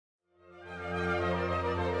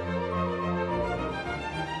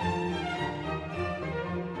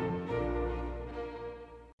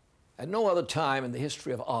At no other time in the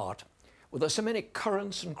history of art were there so many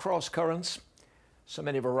currents and cross-currents, so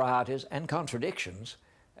many varieties and contradictions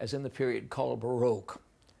as in the period called Baroque,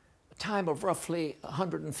 a time of roughly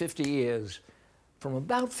 150 years, from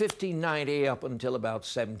about 1590 up until about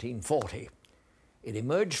 1740. It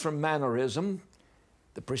emerged from Mannerism,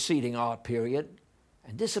 the preceding art period,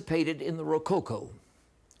 and dissipated in the Rococo.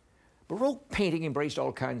 Baroque painting embraced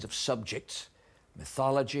all kinds of subjects: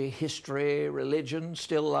 mythology, history, religion,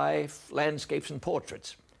 still life, landscapes, and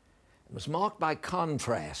portraits. It was marked by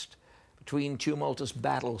contrast between tumultuous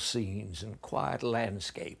battle scenes and quiet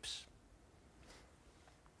landscapes.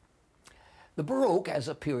 The Baroque, as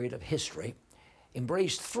a period of history,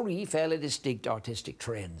 embraced three fairly distinct artistic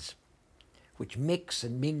trends, which mix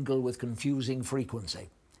and mingle with confusing frequency: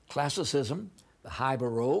 classicism, the high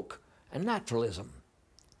Baroque, and naturalism.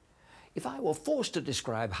 If I were forced to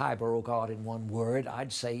describe high Baroque art in one word,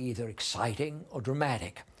 I'd say either exciting or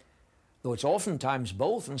dramatic, though it's oftentimes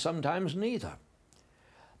both and sometimes neither.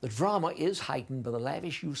 The drama is heightened by the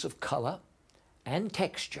lavish use of color and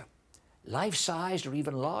texture, life-sized or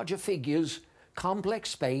even larger figures, complex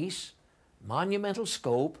space, monumental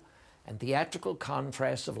scope, and theatrical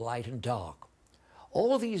contrasts of light and dark.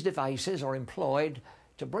 All these devices are employed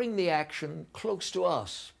to bring the action close to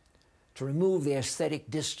us, to remove the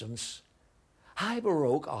aesthetic distance. High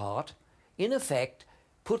Baroque art, in effect,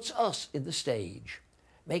 puts us in the stage,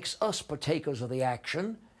 makes us partakers of the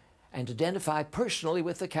action, and identify personally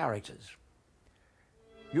with the characters.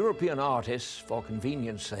 European artists, for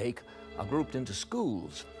convenience sake, are grouped into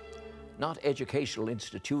schools, not educational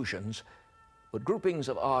institutions, but groupings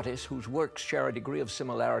of artists whose works share a degree of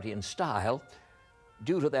similarity in style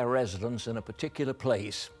due to their residence in a particular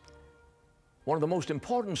place. One of the most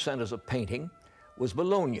important centers of painting was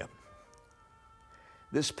Bologna.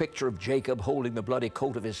 This picture of Jacob holding the bloody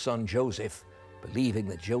coat of his son Joseph, believing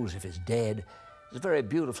that Joseph is dead, is a very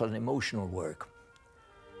beautiful and emotional work.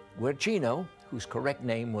 Guercino, whose correct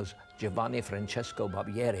name was Giovanni Francesco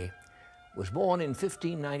Barbieri, was born in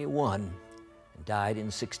 1591 and died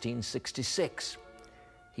in 1666.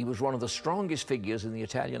 He was one of the strongest figures in the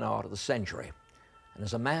Italian art of the century, and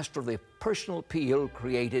is a master of the personal appeal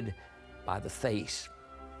created by the face.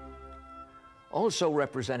 Also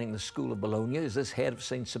representing the school of Bologna is this head of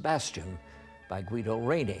St. Sebastian by Guido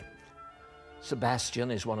Reni.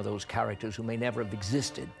 Sebastian is one of those characters who may never have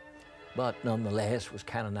existed, but nonetheless was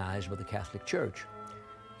canonized by the Catholic Church.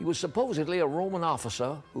 He was supposedly a Roman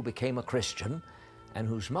officer who became a Christian and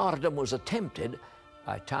whose martyrdom was attempted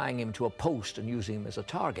by tying him to a post and using him as a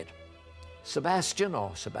target. Sebastian,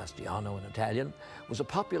 or Sebastiano in Italian, was a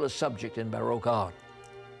popular subject in Baroque art,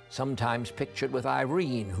 sometimes pictured with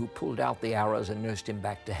Irene, who pulled out the arrows and nursed him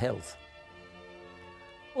back to health.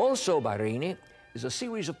 Also by Reni is a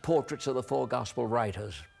series of portraits of the four gospel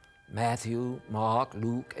writers, Matthew, Mark,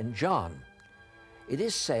 Luke, and John. It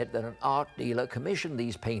is said that an art dealer commissioned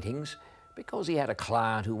these paintings because he had a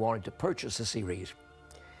client who wanted to purchase the series.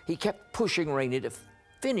 He kept pushing Reni to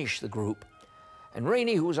finish the group, and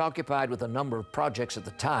Reni, who was occupied with a number of projects at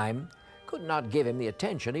the time, could not give him the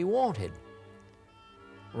attention he wanted.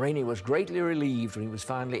 Reni was greatly relieved when he was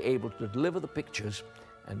finally able to deliver the pictures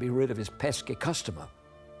and be rid of his pesky customer.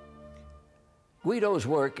 Guido's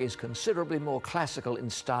work is considerably more classical in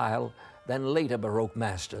style than later Baroque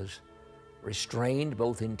masters, restrained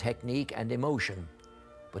both in technique and emotion,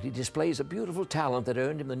 but he displays a beautiful talent that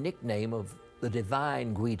earned him the nickname of the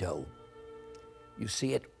Divine Guido. You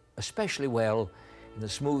see it especially well in the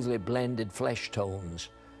smoothly blended flesh tones,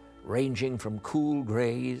 ranging from cool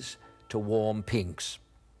grays to warm pinks.